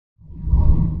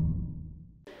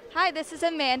Hi, this is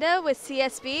Amanda with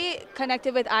CSB,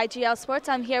 connected with IGL Sports.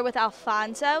 I'm here with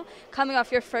Alphonso, coming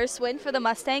off your first win for the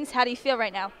Mustangs. How do you feel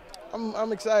right now?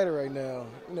 I'm excited right now.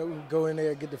 We go in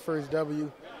there, get the first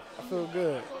W. I feel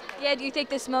good. Yeah, do you think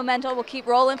this momentum will keep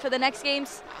rolling for the next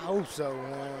games? I hope so,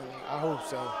 man. I hope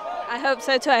so. I hope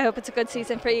so, too. I hope it's a good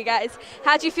season for you guys.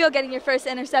 How'd you feel getting your first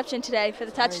interception today for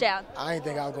the touchdown? I ain't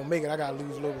think I was going to make it. I got to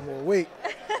lose a little bit more weight.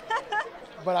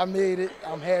 But I made it.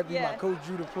 I'm happy. Yeah. My coach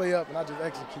drew the play up, and I just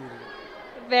executed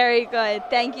it. Very good.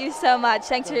 Thank you so much.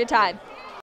 Thanks for your time.